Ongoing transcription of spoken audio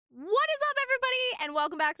and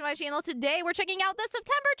welcome back to my channel. Today we're checking out the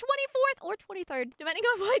September 24th or 23rd, depending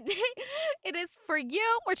on what day it is for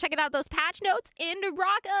you. We're checking out those patch notes in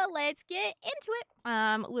Naraka. Let's get into it.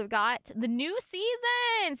 We've got the new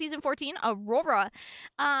season 14, Aurora.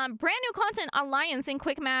 Brand new content, Alliance in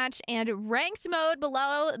quick match and ranked mode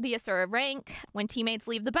below the Asura rank. When teammates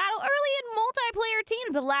leave the battle early in multiplayer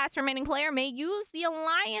team, the last remaining player may use the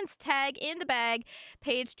Alliance tag in the bag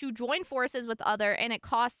page to join forces with other, and it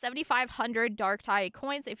costs 7,500 Dark Tide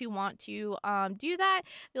coins if you want to do that.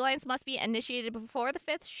 The alliance must be initiated before the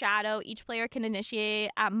 5th shadow. Each player can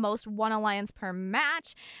initiate at most one alliance per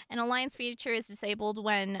match. An alliance feature is disabled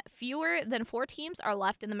when fewer than 4 teams are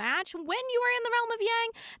left in the match. When you are in the Realm of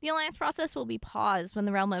Yang, the alliance process will be paused. When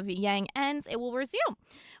the Realm of Yang ends, it will resume.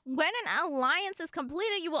 When an alliance is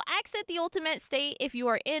completed, you will exit the ultimate state if you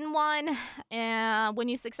are in one. When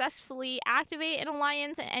you successfully activate an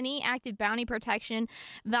alliance, any active bounty protection,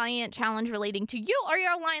 valiant challenge relating to you or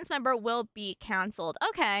your alliance member will be canceled.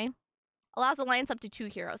 Okay. Allows alliance up to 2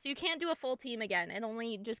 heroes. So you can't do a full team again. It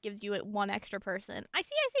only just gives you 1 extra person. I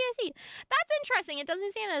see. That's interesting. It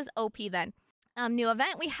doesn't stand as OP then. New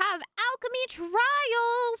event, we have Alchemy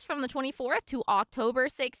Trials from the 24th to October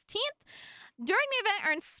 16th. During the event,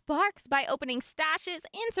 earn sparks by opening stashes.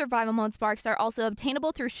 In survival mode, sparks are also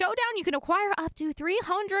obtainable through Showdown. You can acquire up to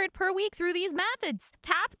 300 per week through these methods.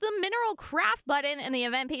 Tap the mineral craft button in the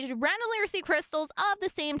event page to randomly receive crystals of the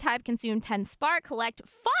same type. Consume 10 spark. Collect 5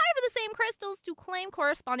 of the same crystals to claim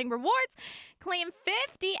corresponding rewards. Claim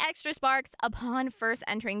 50 extra sparks upon first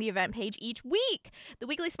entering the event page each week. The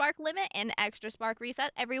weekly spark limit and extra spark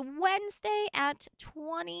reset every Wednesday at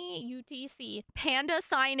 20 UTC. Panda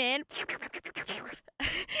sign in.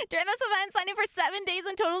 During this event, sign in for 7 days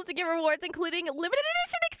in total to get rewards, including limited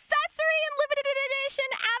edition accessory and limited edition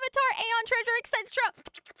avatar, Aeon treasure, etc.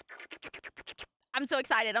 I'm so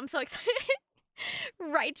excited.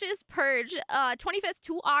 Righteous Purge, 25th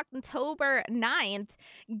to October 9th.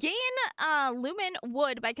 Gain Lumen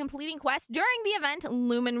Wood by completing quests during the event.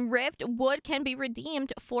 Lumen Rift Wood can be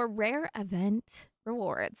redeemed for rare event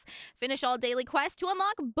rewards. Finish all daily quests to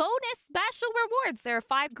unlock bonus special rewards. There are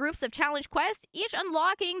 5 groups of challenge quests, each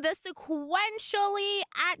unlocking the sequentially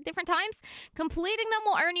at different times. Completing them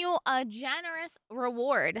will earn you a generous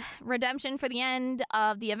reward. Redemption for the end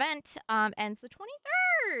of the event ends the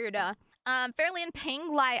 23rd. Fairly and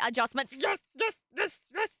Penglai adjustments. Yes.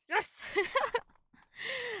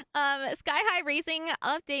 Sky High Racing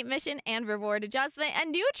update mission and reward adjustment. A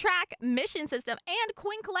new track mission system and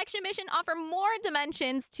coin collection mission offer more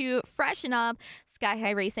dimensions to freshen up Sky High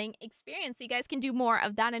Racing experience. So you guys can do more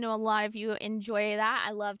of that. I know a lot of you enjoy that.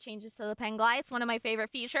 I love changes to the Penglai. It's one of my favorite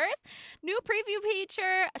features. New preview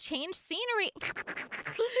feature, change scenery.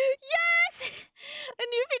 Yes! A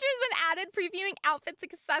new feature has been added, previewing outfits,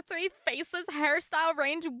 accessories, faces, hairstyle,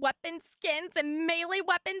 range, weapon skins, and melee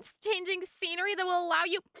weapons, changing scenery that will allow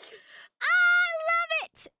you... I love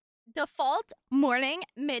it! Default, morning,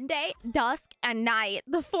 midday, dusk, and night.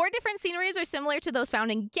 The 4 different sceneries are similar to those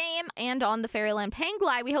found in game and on the Fairyland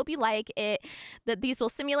Penglai. We hope you like it, that these will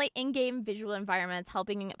simulate in-game visual environments,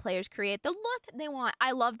 helping players create the look they want.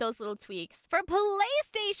 I love those little tweaks. For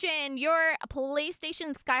PlayStation, your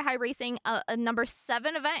PlayStation Sky High Racing number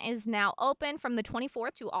 7 event is now open from the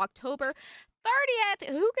 24th to October 30th.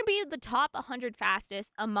 Who can be the top 100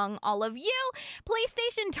 fastest among all of you?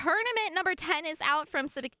 PlayStation Tournament number 10 is out from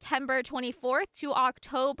September 24th to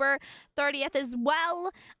October 30th as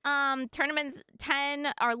well. Tournaments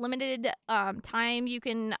 10 are limited time. You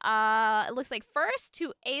can, it looks like 1st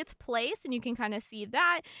to 8th place, and you can kind of see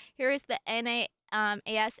that. Here is the NA.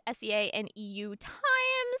 AS, SEA, and EU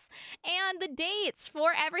times and the dates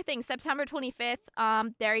for everything. September 25th.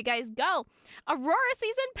 There you guys go. Aurora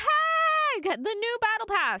Season Pack! The new Battle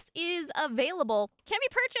Pass is available. Can be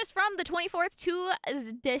purchased from the 24th to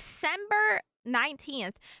December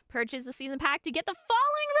 19th. Purchase the season pack to get the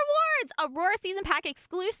following rewards: Aurora Season Pack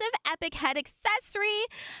exclusive epic head accessory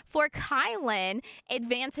for Kylan,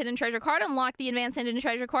 Advanced Hidden Treasure card. Unlock the Advanced Hidden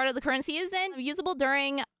Treasure card of the current season, usable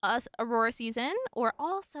during Aurora season or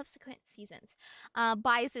all subsequent seasons.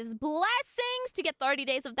 Bias's Blessings to get 30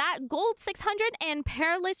 days of that. Gold 600 and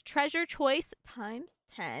Perilous Treasure Choice times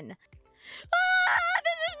 10. This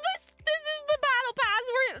is the battle pass.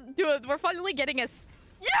 We're finally getting a...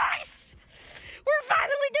 Yes! We're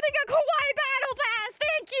finally getting a Kawaii Battle Pass!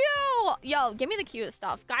 Thank you! Yo, give me the cute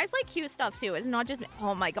stuff. Guys like cute stuff too. It's not just me.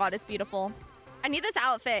 Oh my god, it's beautiful. I need this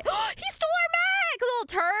outfit. He stole our mech, little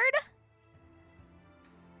turd!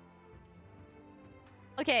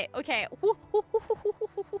 Okay. Oh,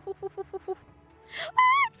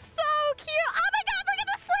 it's so cute! Oh my god, look at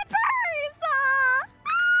the slippers!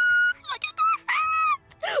 Look at that!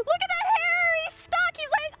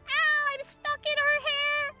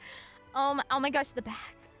 my gosh, the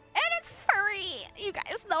back. And it's furry. You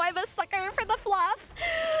guys know I'm a sucker for the fluff.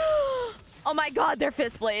 Oh my god, they're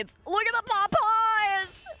fist blades. Look at the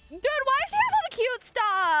paw-paws. Dude, why does she have all the cute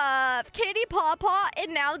stuff? Kitty paw-paw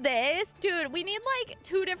and now this. Dude, we need like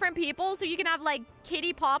 2 different people so you can have like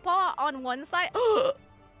kitty paw-paw on one side. Oh,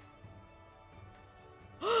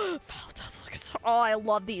 I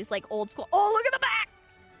love these like old school. Oh, look at the back.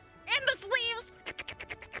 And the sleeves.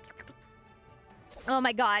 Oh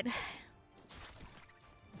my god.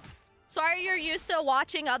 Sorry you're used to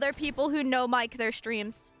watching other people who no mic their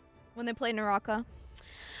streams when they play Naraka.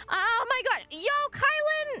 Oh my god. Yo,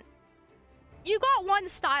 Kylan! You got one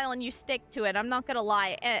style and you stick to it. I'm not gonna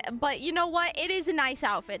lie. But you know what? It is a nice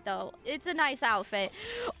outfit, though. It's a nice outfit.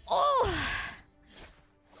 Oh!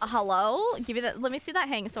 Hello? Give me that. Let me see that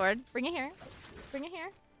hang sword. Bring it here. Bring it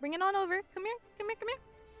here. Bring it on over. Come here. Come here. Come here.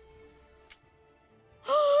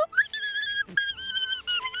 Oh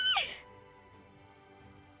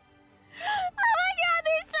my god,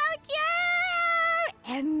 they're so cute!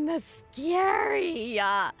 And the scary.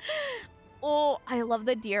 Oh, I love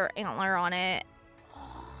the deer antler on it.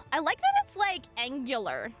 Oh, I like that it's like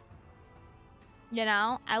angular. You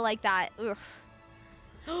know? I like that. Ugh.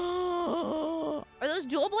 Are those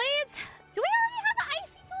dual blades? Do we already have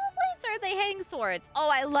icy dual blades or are they hang swords? Oh,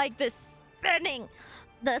 I like this spinning.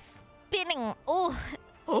 The spinning. Oh.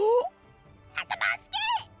 Oh. That's a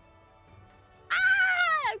musket!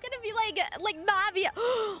 Ah! I'm gonna be like Navia.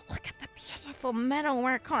 Look at the beautiful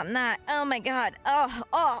metalwork on that. Oh my god.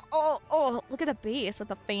 Oh. Look at the base with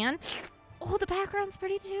the fan. Oh, the background's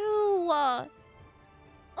pretty too.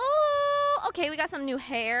 Oh, okay, we got some new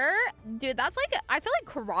hair. Dude, that's like, I feel like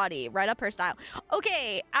karate, right up her style.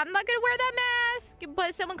 Okay, I'm not gonna wear that mask,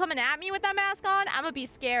 but someone coming at me with that mask on, I'm gonna be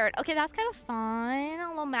scared. Okay, that's kind of fun. A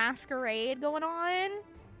little masquerade going on.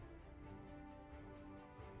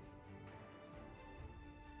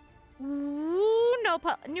 Ooh,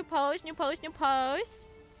 new pose.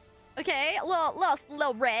 Okay, a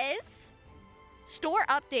little res. Store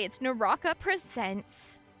updates. Naraka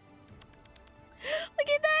presents. Look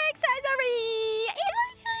at the accessory.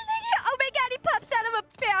 Oh my god, he pops out of a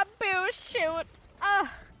bamboo shoot.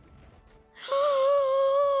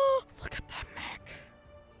 Look at that mech.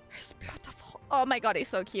 He's beautiful. Oh my god, he's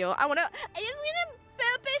so cute. I just need a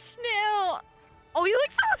boobish new. Oh, he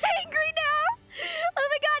looks so angry now. Oh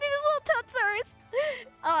my god, and his little tootsers.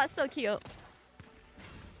 Oh, so cute.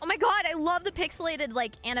 Oh my god, I love the pixelated,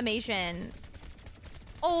 like, animation.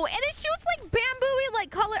 Oh, and it shoots, like, bamboo-y, like,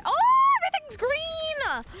 color. Oh, everything's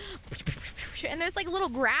green! And there's, like, little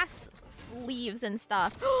grass leaves and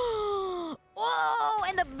stuff. Whoa,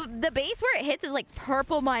 and the base where it hits is, like,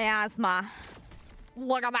 purple miasma.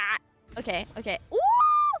 Look at that. Okay. Ooh!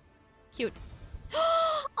 Cute.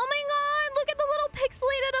 Oh my god, look at the little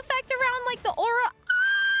pixelated effect around, like, the aura.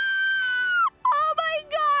 Oh my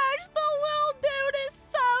gosh, the little dude is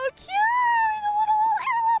so cute! The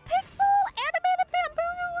little pixel animated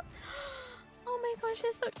bamboo. Oh my gosh,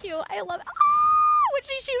 it's so cute. I love it. When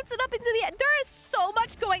she shoots it up into the air. There is so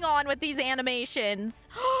much going on with these animations.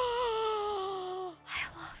 I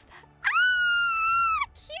love that.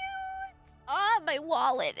 Cute! Oh, my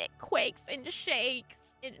wallet, it quakes and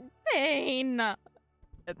shakes in pain and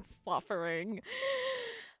suffering.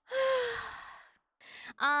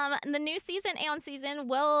 The new season, Aeon season,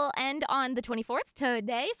 will end on the 24th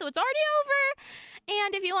today, so it's already over.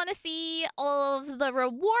 And if you want to see all of the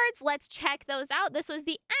rewards, let's check those out. This was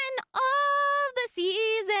the end of the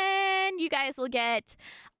season. You guys will get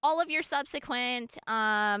all of your subsequent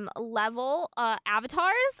level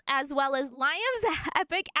avatars, as well as Liam's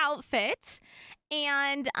epic outfit.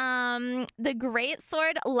 And the Great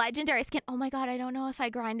Sword Legendary Skin. Oh my god, I don't know if I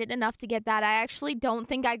grinded enough to get that. I actually don't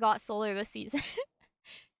think I got Solar this season.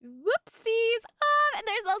 Whoopsies. And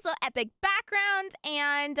there's also epic backgrounds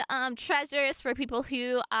and treasures for people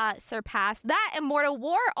who surpass that. Immortal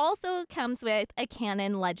War also comes with a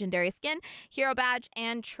canon legendary skin, hero badge,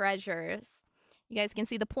 and treasures. You guys can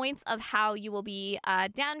see the points of how you will be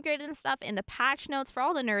downgraded and stuff in the patch notes for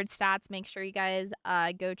all the nerd stats. Make sure you guys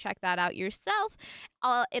go check that out yourself.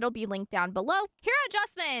 It'll be linked down below. Hero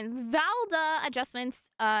adjustments. Valda adjustments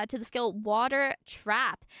to the skill Water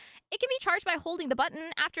Trap. It can be charged by holding the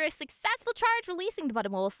button. After a successful charge, releasing the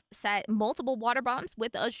button will set multiple water bombs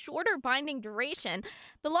with a shorter binding duration.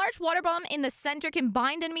 The large water bomb in the center can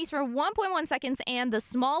bind enemies for 1.1 seconds, and the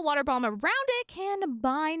small water bomb around it can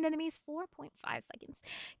bind enemies 4.5 seconds.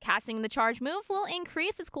 Casting the charge move will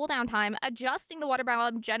increase its cooldown time, adjusting the water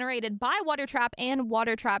bomb generated by Water Trap and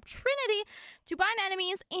Water Trap Trinity to bind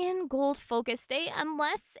enemies in gold focus state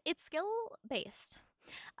unless it's skill based.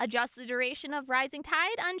 Adjust the duration of Rising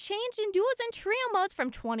Tide unchanged in duos and trio modes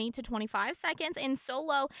from 20 to 25 seconds, in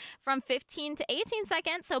solo from 15 to 18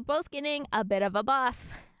 seconds, so both getting a bit of a buff.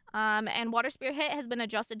 And Water Spear hit has been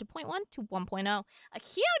adjusted to 0.1 to 1.0. A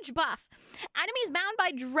huge buff. Enemies bound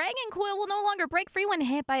by Dragon Coil will no longer break free when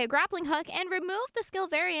hit by a grappling hook, and remove the skill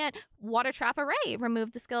variant Water Trap Array.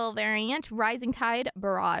 Remove the skill variant Rising Tide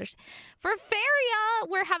Barrage. For Faria,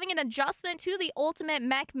 we're having an adjustment to the ultimate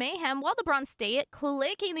Mech Mayhem. While the bronze state,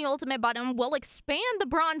 clicking the ultimate button will expand the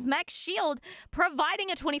bronze mech shield,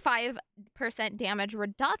 providing a 25% damage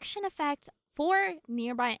reduction effect for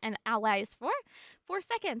nearby and allies for 4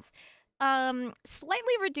 seconds.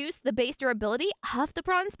 Slightly reduce the base durability of the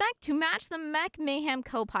bronze mech to match the Mech Mayhem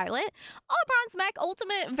co-pilot. All bronze mech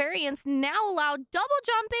ultimate variants now allow double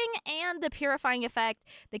jumping, and the purifying effect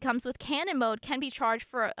that comes with cannon mode can be charged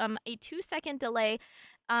for a 2-second delay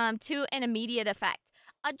to an immediate effect.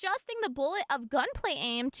 Adjusting the bullet of gunplay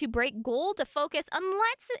aim to break goal to focus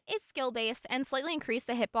unless it's skill-based, and slightly increase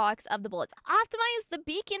the hitbox of the bullets. Optimize the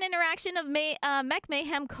beacon interaction of Mech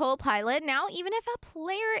Mayhem co-pilot. Now, even if a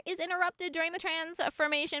player is interrupted during the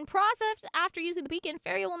transformation process after using the beacon,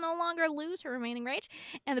 Faria will no longer lose her remaining rage,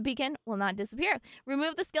 and the beacon will not disappear.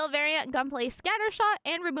 Remove the skill variant Gunplay Scattershot,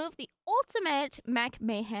 and remove the ultimate Mech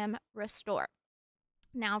Mayhem Restore.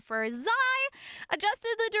 Now for Zai,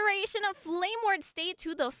 adjusted the duration of Flame Ward state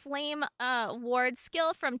to the Flame Ward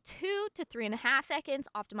skill from 2 to 3.5 seconds.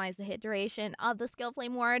 Optimize the hit duration of the skill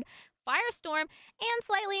Flame Ward Firestorm, and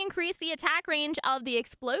slightly increase the attack range of the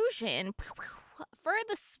explosion. For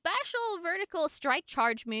the special vertical strike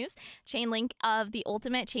charge moves, Chain Link of the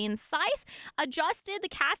ultimate Chain Scythe, adjusted the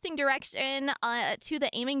casting direction to the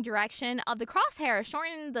aiming direction of the crosshair,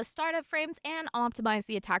 shortened the startup frames, and optimized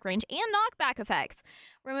the attack range and knockback effects.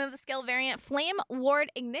 Remove the skill variant Flame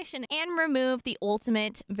Ward Ignition, and remove the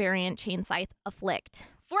ultimate variant Chain Scythe Afflict.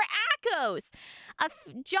 For Akos,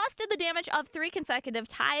 adjusted the damage of 3 consecutive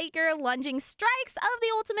Tiger Lunging Strikes of the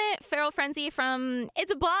ultimate Feral Frenzy from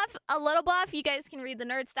it's a buff, a little buff, you guys can read the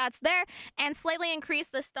nerd stats there, and slightly increase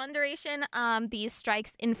the stun duration these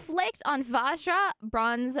strikes inflict on Vajra,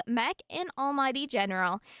 Bronze Mech, and Almighty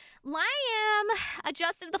General. Liam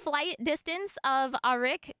adjusted the flight distance of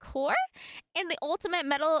Auric Core in the ultimate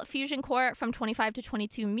Metal Fusion Core from 25 to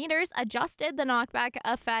 22 meters, adjusted the knockback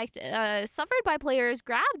effect suffered by players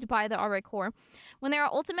grabbed by the Auric Core. When they are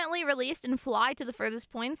ultimately released and fly to the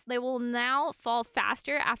furthest points, they will now fall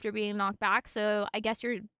faster after being knocked back, so I guess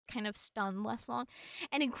you're kind of stunned less long,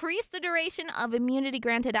 and increase the duration of immunity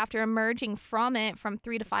granted after emerging from it from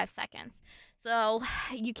 3 to 5 seconds. So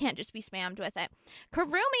you can't just be spammed with it.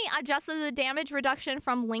 Kurumi adjusted the damage reduction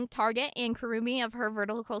from Link Target, and Kurumi of her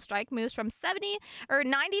vertical strike moves from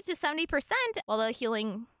 90 to 70% while the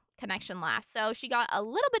healing connection lasts. So she got a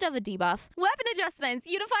little bit of a debuff. Weapon adjustments.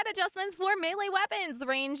 Unified adjustments for melee weapons. The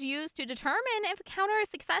range used to determine if a counter is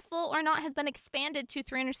successful or not has been expanded to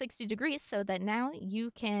 360 degrees so that now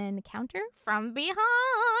you can counter from behind.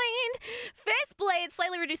 Fist Blade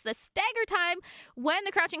slightly reduced the stagger time when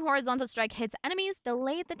the crouching horizontal strike hits enemies.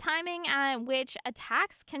 Delayed the timing at which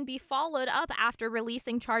attacks can be followed up after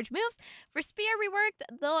releasing charge moves. For Spear,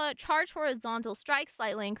 reworked the charge horizontal strike.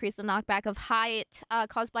 Slightly increased the knockback of height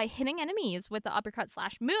caused by hitting enemies with the uppercut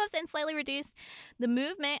slash moves, and slightly reduced the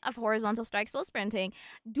movement of horizontal strikes while sprinting.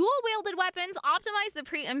 Dual wielded weapons optimized the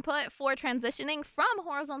pre-input for transitioning from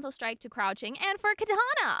horizontal strike to crouching, and for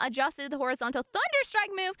Katana adjusted the horizontal thunder strike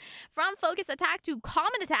move from focus attack to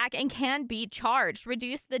common attack and can be charged.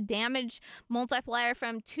 Reduced the damage multiplier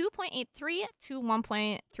from 2.83 to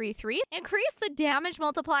 1.33. Increased the damage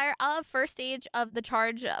multiplier of first stage of the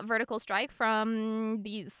charge vertical strike from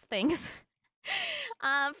these things.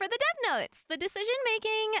 For the death notes, the decision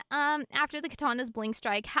making after the Katana's Blink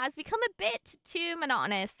Strike has become a bit too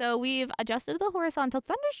monotonous, so we've adjusted the horizontal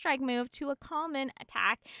Thunder Strike move to a common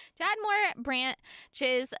attack to add more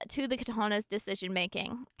branches to the Katana's decision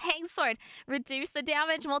making. Hang Sword reduced the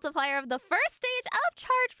damage multiplier of the first stage of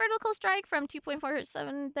Charge Vertical Strike from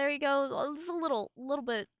 2.47. There you go. It's a little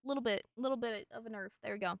bit of a nerf.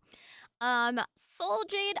 There we go. Soul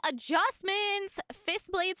Jade adjustments.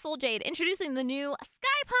 Fist Blade Soul Jade, introducing the new Sky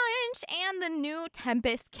Punch and the new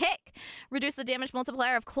Tempest Kick. Reduce the damage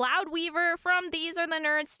multiplier of Cloud Weaver from these are the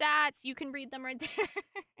nerd stats. You can read them right there.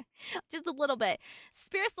 Just a little bit.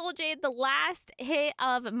 Spear Soul Jade, the last hit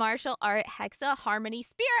of martial art Hexa Harmony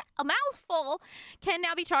Spear, a mouthful, can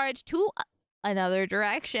now be charged to another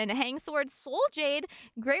direction. Hang Sword Soul Jade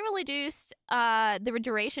greatly reduced the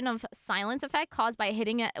duration of silence effect caused by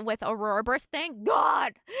hitting it with Aurora Burst. Thank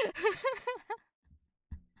God!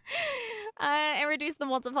 And reduce the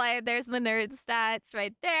multiplier. There's the nerd stats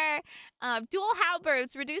right there. Dual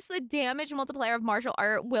halberds. Reduce the damage multiplier of martial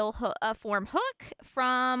art will form hook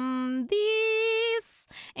from these.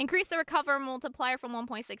 Increase the recover multiplier from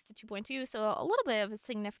 1.6 to 2.2. So a little bit of a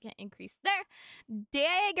significant increase there.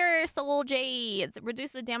 Dagger soul jades.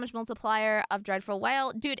 Reduce the damage multiplier of dreadful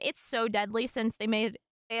whale. Dude, it's so deadly since they made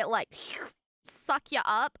it like suck you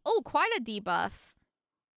up. Oh, quite a debuff.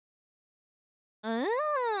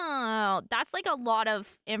 Oh, that's like a lot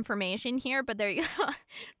of information here, but there you go.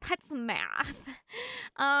 That's math.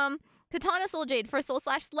 Katana Soul Jade. For Soul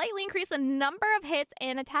Slash, slightly increase the number of hits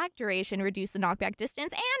and attack duration. Reduce the knockback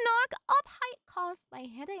distance and knock up height caused by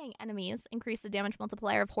hitting enemies. Increase the damage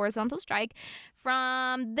multiplier of Horizontal Strike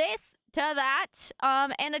from this to that.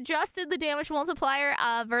 And adjusted the damage multiplier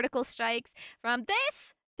of Vertical Strikes from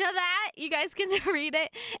this to that. You guys can read it.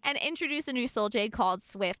 And introduce a new Soul Jade called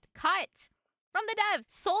Swift Cut. From the devs,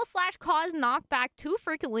 Soul Slash cause knockback too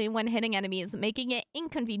frequently when hitting enemies, making it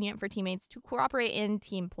inconvenient for teammates to cooperate in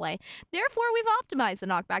team play. Therefore, we've optimized the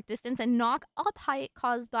knockback distance and knock up height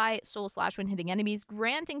caused by Soul Slash when hitting enemies,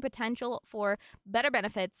 granting potential for better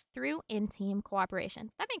benefits through in-team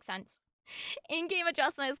cooperation. That makes sense. In-game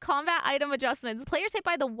adjustments, combat item adjustments. Players hit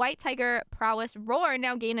by the White Tiger Prowess Roar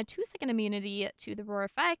now gain a 2-second immunity to the roar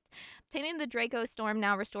effect. Obtaining the Draco Storm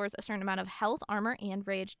now restores a certain amount of health, armor, and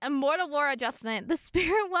rage. Immortal War adjustment. The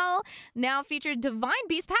Spirit Well now features Divine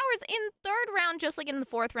Beast powers in 3rd round, just like in the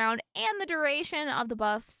 4th round, and the duration of the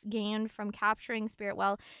buffs gained from capturing Spirit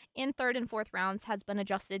Well in 3rd and 4th rounds has been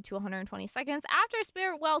adjusted to 120 seconds. After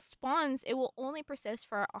Spirit Well spawns, it will only persist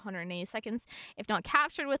for 180 seconds. If not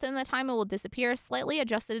captured within the time, it will disappear. Slightly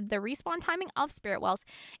adjusted the respawn timing of Spirit Wells.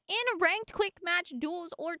 In ranked quick match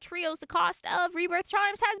duels or trios, the cost of rebirth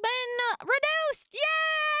charms has been reduced.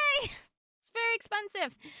 Yay! It's very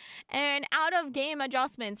expensive. And out of game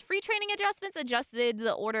adjustments, free training adjustments adjusted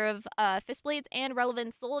the order of fist blades and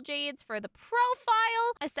relevant soul jades for the profile.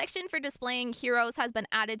 A section for displaying heroes has been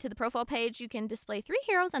added to the profile page. You can display 3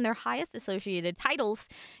 heroes and their highest associated titles.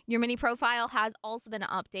 Your mini profile has also been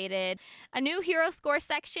updated. A new hero score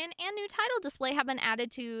section and new title display have been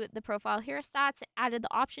added to the profile hero stats. It added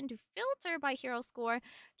the option to filter by hero score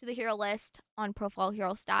to the hero list on profile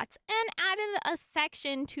hero stats, and added a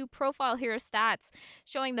section to profile hero stats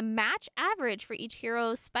showing the match average for each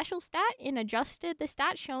hero's special stat, and adjusted the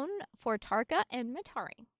stat shown for Tarka and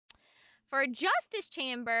Mitari. For Justice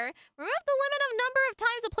Chamber, remove the limit of number of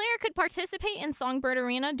times a player could participate in Songbird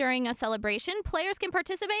Arena during a celebration. Players can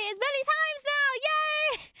participate as many times now.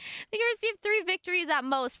 Yay! They can receive 3 victories at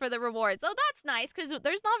most for the rewards. Oh, that's nice, because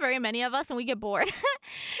there's not very many of us and we get bored.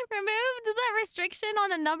 Removed the restriction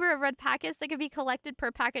on a number of red packets that could be collected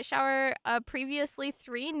per packet shower. Previously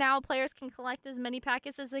 3. Now players can collect as many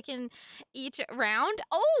packets as they can each round.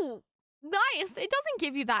 Oh! Nice. It doesn't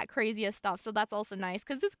give you that craziest stuff, so that's also nice,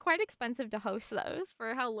 because it's quite expensive to host those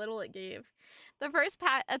for how little it gave. The first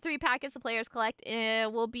 3 packets the players collect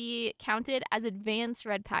will be counted as advanced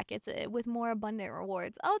red packets with more abundant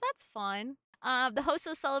rewards. Oh, that's fun. The host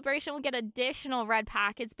of the celebration will get additional red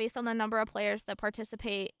packets based on the number of players that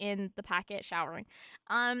participate in the packet showering.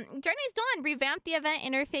 Journey's done. Revamp the event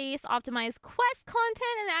interface, optimize quest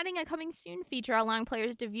content, and adding a coming soon feature allowing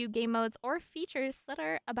players to view game modes or features that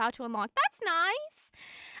are about to unlock. That's nice.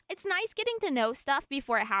 It's nice getting to know stuff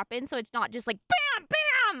before it happens, so it's not just like bam,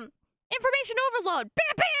 bam, information overload,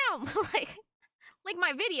 bam, bam, like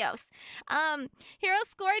my videos. Hero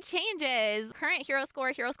score changes. Current hero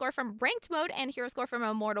score from ranked mode, and hero score from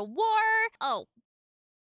Immortal War. Oh,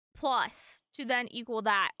 plus to then equal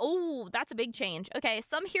that. Oh, that's a big change. Okay,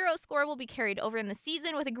 some hero score will be carried over in the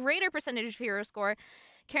season with a greater percentage of hero score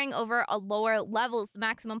carrying over a lower levels. The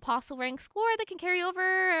maximum possible rank score that can carry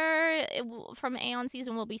over from Aeon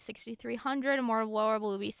season will be 6,300. Immortal War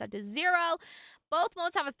will be set to 0. Both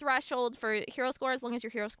modes have a threshold for hero score. As long as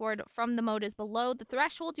your hero scored from the mode is below the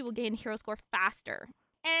threshold, you will gain hero score faster.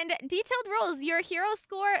 And detailed rules. Your hero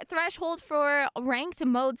score threshold for ranked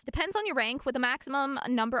modes depends on your rank, with a maximum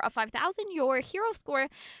number of 5,000. Your hero score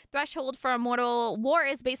threshold for Immortal War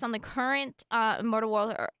is based on the current Immortal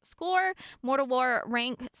War score. Immortal War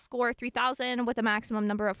rank score 3,000 with a maximum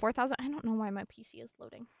number of 4,000. I don't know why my PC is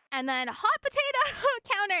loading. And then hot potato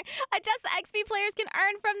counter. Adjust the XP players can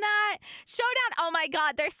earn from that. Showdown. Oh my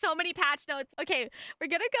god, there's so many patch notes. Okay, we're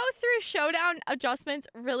gonna go through showdown adjustments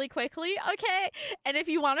really quickly, okay? And if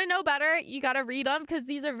you want to know better, you gotta read them because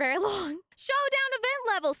these are very long. Showdown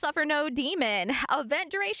event level, suffer no demon.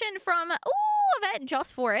 Event duration from, ooh, event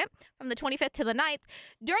just for it from the 25th to the 9th.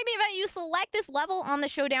 During the event, you select this level on the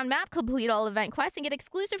showdown map, complete all event quests, and get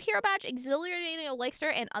exclusive hero badge, exhilarating elixir,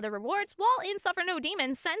 and other rewards while in Suffer No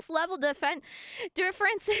Demons. Sense level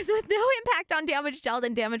differences with no impact on damage dealt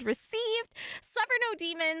and damage received. Suffer No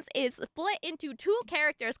Demons is split into 2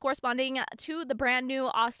 characters corresponding to the brand new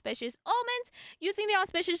Auspicious Omens. Using the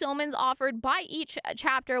Auspicious Omens offered by each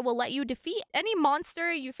chapter will let you defeat any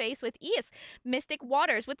monster you face with ease. Mystic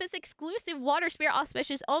Waters. With this exclusive Water Spear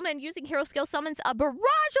Auspicious Omen, using hero skill summons a barrage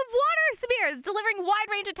of water spears, delivering wide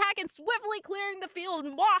range attack and swiftly clearing the field.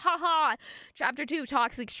 Mwahaha! Chapter 2,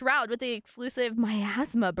 Toxic Shroud. With the exclusive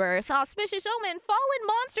Miasma Burst Auspicious Omen, fallen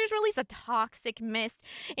monsters release a toxic mist,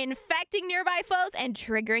 infecting nearby foes and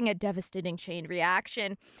triggering a devastating chain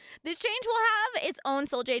reaction. This change will have its own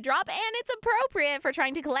Soul Jade drop, and it's appropriate for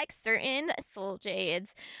trying to collect certain Soul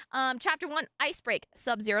Jades. Chapter 1, Icebreak,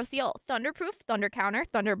 Sub-Zero Seal, Thunderproof, Thunder Counter,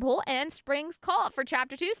 Thunderbolt, and Spring's Call. For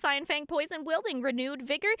Chapter 2, Cyan Fang, Poison Wielding, Renewed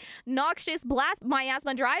Vigor, Noxious Blast,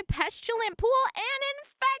 Miasma Drive, Pestilent Pool, and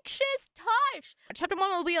Infectious Touch. Chapter 1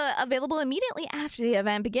 will be available immediately after the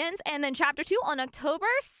event begins, and then Chapter 2 on October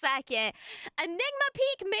 2nd. Enigma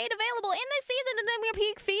Peak made available. In this season, Enigma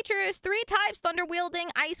Peak features 3 types: Thunder Wielding,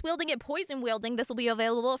 Ice Wielding, and Poison Wielding. This will be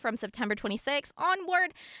available from September 26th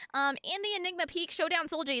onward. In the Enigma Peak, Showdown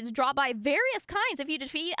Soul Jades drop by various kinds. If you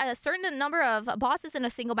defeat a certain number of bosses in a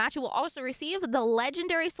single match, you will also receive the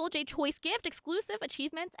legendary Soul Jade Choice Gift, exclusive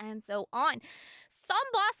achievements, and so on. Some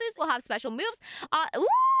bosses will have special moves. Ooh,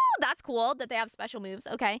 that's cool that they have special moves.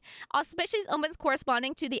 Okay. Auspicious Omens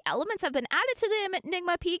corresponding to the elements have been added to the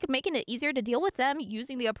Enigma Peak, making it easier to deal with them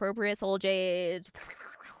using the appropriate Soul Jades.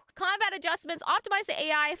 Combat adjustments. Optimize the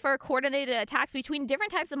AI for coordinated attacks between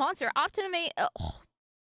different types of monster. Optimate...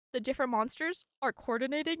 the different monsters are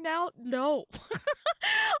coordinating now? No.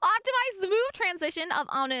 Optimize the move transition of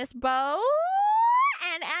Honest Bow.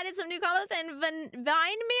 And added some new combos, and Vine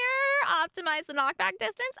Mirror optimized the knockback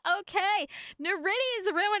distance. Okay,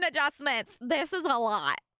 Neridi's ruin adjustments. This is a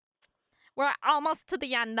lot. We're almost to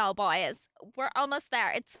the end though, boys. We're almost there.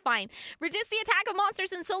 It's fine. Reduce the attack of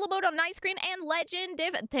monsters in solo mode on night screen and legend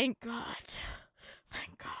div. Thank God.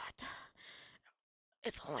 Thank God.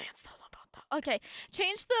 It's only in solo mode. Okay,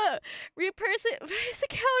 change the recursive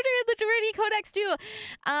counter in the Naraka Codex to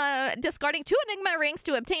discarding 2 Enigma rings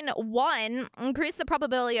to obtain 1. Increase the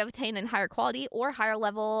probability of obtaining higher quality or higher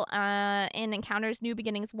level in encounters. New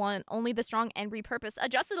Beginnings 1. Only the strong and repurpose.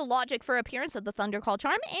 Adjusted the logic for appearance of the Thunder Call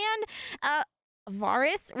Charm and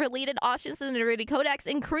Varus related options in the Naraka Codex.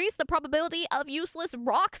 Increase the probability of useless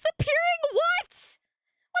rocks appearing. What?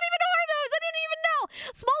 What even are those? I didn't even know.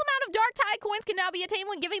 Small amount of Dark Tide coins can now be attained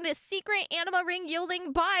when giving this secret anima ring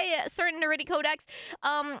yielding by certain Naraka Codex.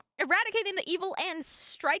 Eradicating the evil and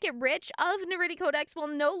strike it rich of Naraka Codex will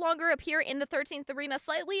no longer appear in the 13th arena.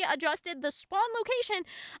 Slightly adjusted the spawn location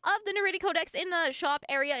of the Naraka Codex in the shop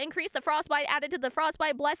area. Increase the Frostbite. Added to the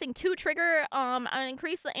Frostbite Blessing 2 trigger.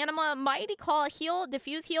 Increase the anima Mighty Call heal,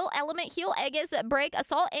 Diffuse heal, Element heal, Aegis break,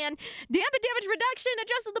 Assault, and damage reduction.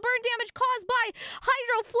 Adjusted the burn damage caused by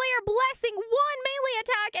Hydro Flare Blessing 1 melee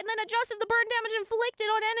attack, and then adjusted the burn damage inflicted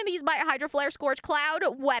on enemies by Hydro Flare Scorch Cloud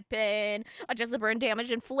weapon. Adjust the burn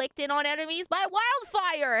damage inflicted on enemies by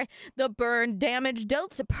Wildfire. The burn damage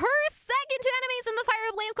dealt per second to enemies in the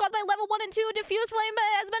fire blaze caused by level 1 and 2 Diffuse Flame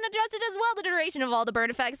has been adjusted as well. The duration of all the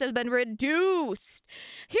burn effects has been reduced.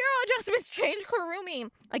 Hero adjustments. Change Kurumi.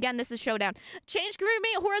 Again, this is Showdown. Change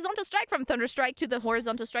Kurumi Horizontal Strike from Thunder Strike to the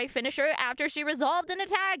Horizontal Strike finisher after she resolved an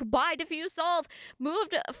attack by Diffuse Solve.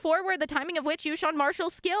 Moved forward, the timing of which Yushan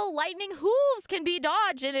Marshall's skill Lightning Hooves can be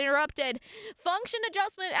dodged and interrupted. Function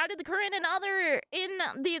adjustment. Added the current and other in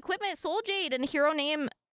the equipment Soul Jade and hero name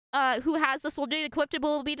who has the Soul Jade equipped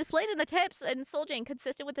will be displayed in the tips and Soul Jade,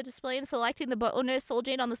 consistent with the display and selecting the bonus Soul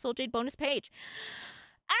Jade on the Soul Jade bonus page.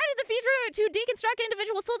 Added the feature to deconstruct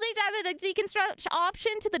individual Soul Jades. Added a deconstruct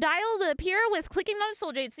option to the dial to appear with clicking on a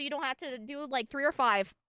Soul Jade, so you don't have to do like 3 or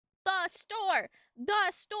 5. The store.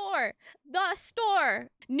 The store. The store.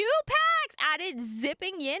 New packs. Added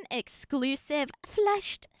Zipping Yin exclusive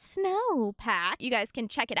Flushed Snow pack. You guys can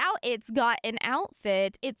check it out. It's got an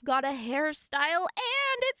outfit. It's got a hairstyle.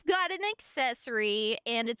 And it's got an accessory.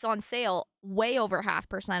 And it's on sale. Way over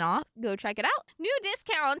 50% off. Go check it out. New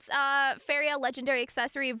discounts. Feria Legendary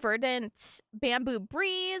Accessory Verdant Bamboo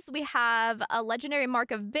Breeze. We have a Legendary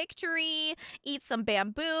Mark of Victory. Eat Some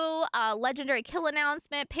Bamboo. Legendary Kill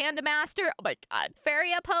Announcement. Panda Master. Oh my god.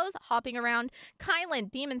 Feria Pose. Hopping around. Kylan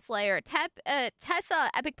Demon Slayer. Tessa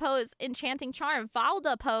Epic Pose. Enchanting Charm.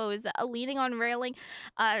 Valda Pose. Leaning on Railing.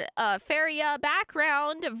 Feria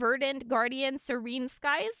Background. Verdant Guardian. Serene Sky.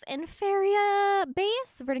 Ice, Inferia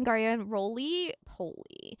Base, Verdangaria, and Roly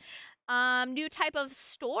Poly. New type of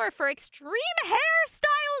store for extreme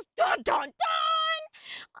hairstyles. Dun dun dun!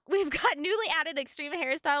 We've got newly added extreme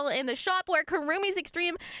hairstyle in the shop where Karumi's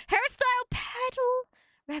extreme hairstyle pedal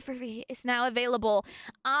reverie is now available.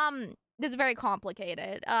 This is very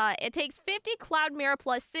complicated. It takes 50 Cloud Mirror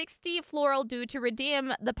plus 60 Floral Dew to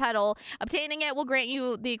redeem the pedal. Obtaining it will grant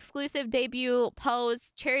you the exclusive debut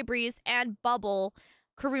pose, Cherry Breeze, and Bubble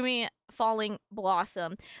Karumi Falling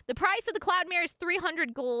Blossom. The price of the Cloud Mirror is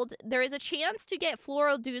 300 gold. There is a chance to get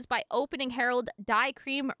Floral Dews by opening Herald Dye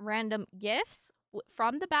Cream random gifts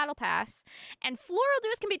from the Battle Pass. And Floral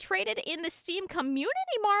Dews can be traded in the Steam Community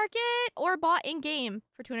Market or bought in-game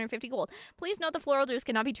for 250 gold. Please note the Floral Dews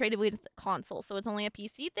cannot be traded with console, so it's only a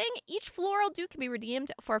PC thing. Each Floral Dew can be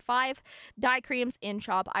redeemed for 5 dye creams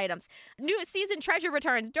in-shop items. New season treasure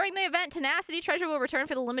returns. During the event, Tenacity treasure will return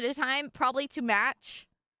for the limited time, probably to match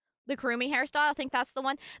the Karumi hairstyle. I think that's the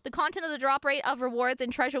one. The content of the drop rate of rewards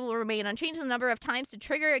and treasure will remain unchanged. The number of times to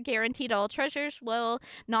trigger, guaranteed all treasures will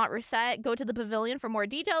not reset. Go to the pavilion for more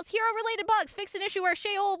details. Hero-related bugs. Fix an issue where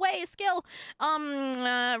Sheol Way skill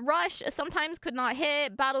rush sometimes could not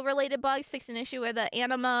hit. Battle-related bugs. Fix an issue where the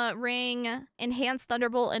Anima Ring, Enhanced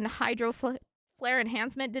Thunderbolt, and Hydro Flare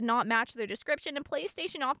enhancement did not match their description. And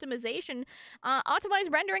PlayStation optimization.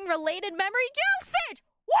 Optimized rendering related memory usage.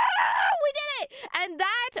 Wow, we did it! And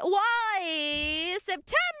that was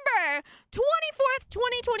September 24th,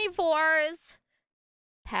 2024's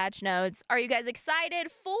patch notes. Are you guys excited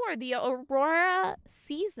for the Aurora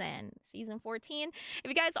season 14? If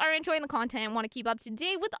you guys are enjoying the content and want to keep up to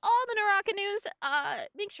date with all the Naraka news,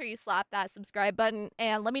 make sure you slap that subscribe button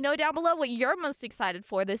and let me know down below what you're most excited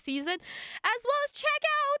for this season, as well as check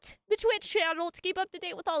out the Twitch channel to keep up to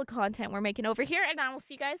date with all the content we're making over here, and I will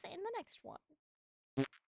see you guys in the next one.